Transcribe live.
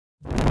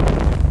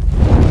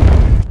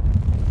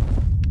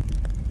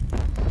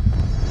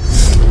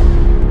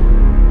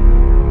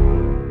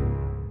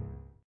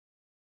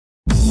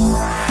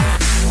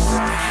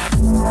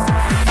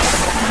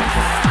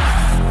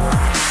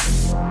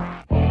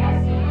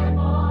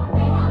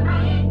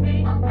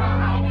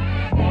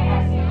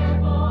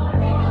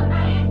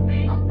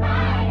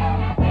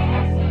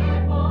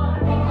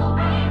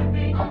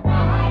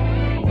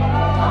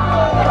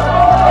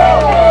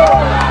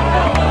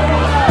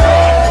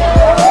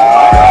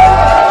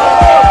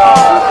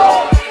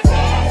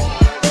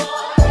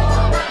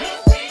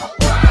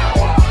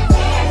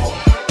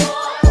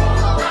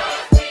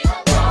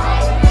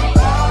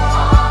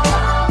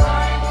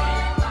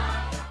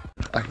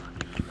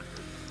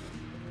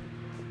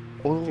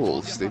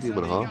whole stadium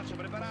and a half.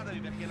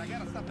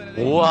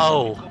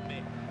 Whoa!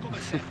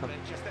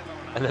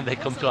 And then they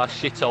come to our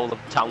shithole of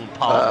Town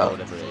Park or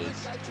whatever it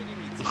is.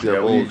 Yeah,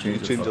 well, you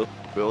change up.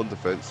 We're on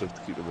defensive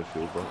to keep the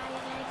midfield back.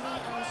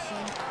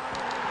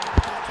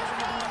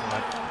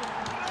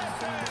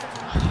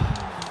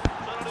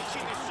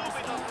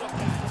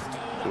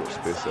 Got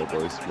space there,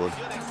 boys. Come on.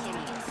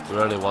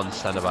 We're only one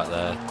centre back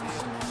there.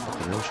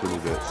 Fucking hell, show me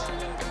bits.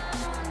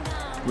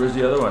 Where's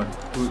the other one?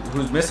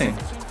 Who's missing?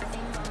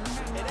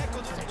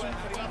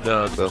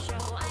 No.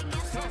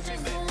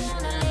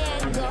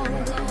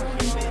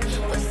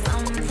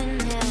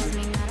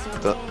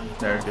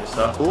 There, good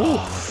stuff. Oh,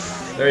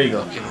 there you go.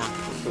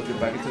 Let's go get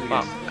back into the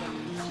game.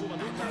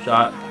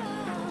 Shot.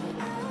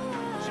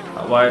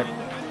 Out wide.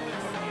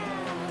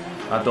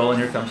 Dolan,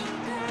 here it comes.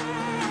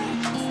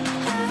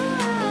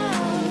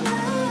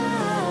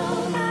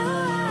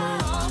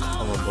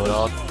 Come on, boy.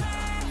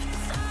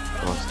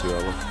 oh, it's 2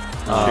 hours.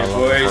 Okay,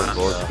 boys.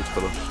 Good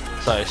finish.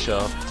 Sorry,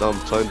 sure. Sam,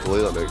 try and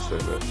delay that next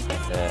time, mate.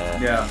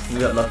 Yeah, we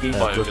got lucky.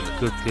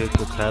 Good kick,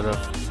 good header.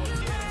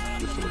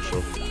 Good finish,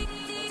 Sean.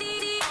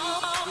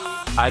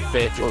 I'd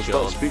bait Oh, it,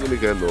 start John. speaking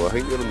again, though. I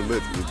think you're in the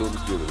mid. You don't need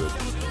to be in the mid.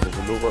 There's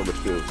no about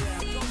midfield.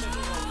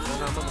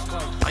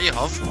 Oh, you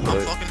have? I'm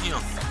fucking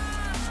here.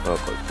 Oh,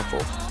 but fuck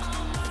off.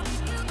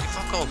 You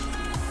fuck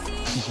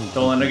off.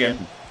 Dolan again.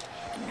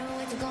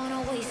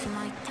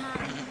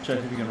 Check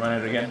if you can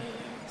run it again.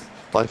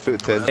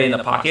 5'10". Stay in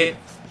the pocket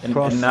and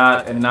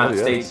not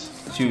stay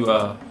too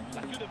oh,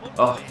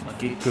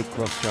 lucky. Good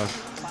cross, John.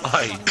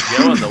 Aye,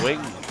 you're on the wing.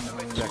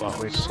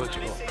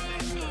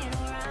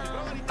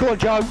 Go on,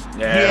 Joe.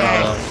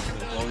 Yeah.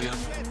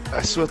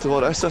 I swear to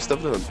God, I assist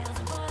everyone.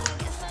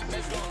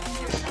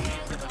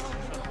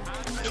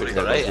 Pretty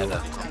great,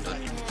 Heather.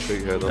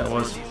 Straight head That up.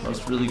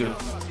 was really good.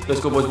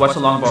 Let's go, boys. Watch the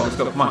long ball. Let's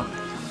go. Come on.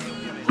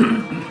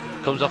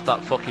 Comes off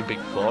that fucking big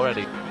four,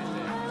 Eddie.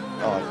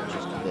 Oh, it's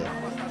just there.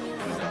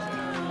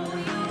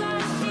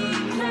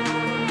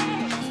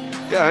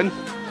 Get in.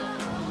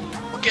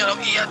 Get up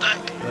here, Dick.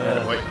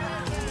 Wait.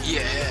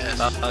 Yes.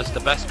 That's the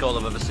best goal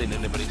I've ever seen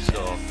anybody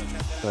score.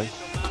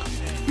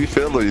 To be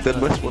fair though, you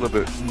did miss one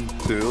about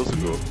 2 years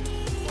ago.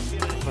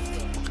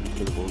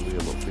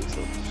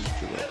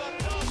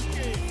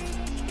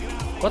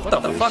 What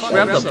the fuck?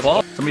 Grab the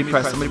ball. Somebody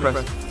press.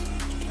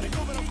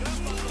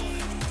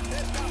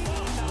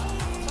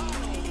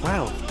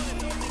 Wow.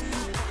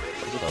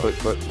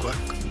 Quick.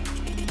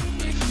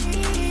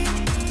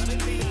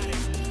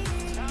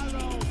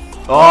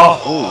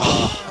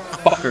 Oh,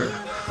 fucker.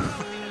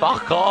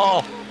 Fuck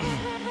off!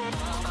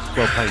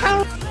 Well played.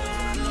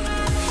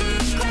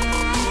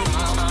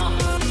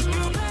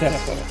 That's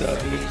fucked up.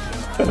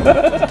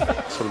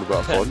 Something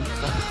about fun.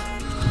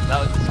 That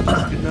was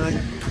Good night.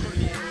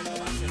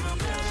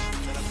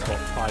 what,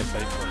 5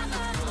 seconds.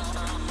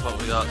 What,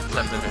 we got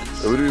 10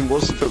 minutes? It would have been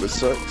worse if it was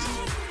 6.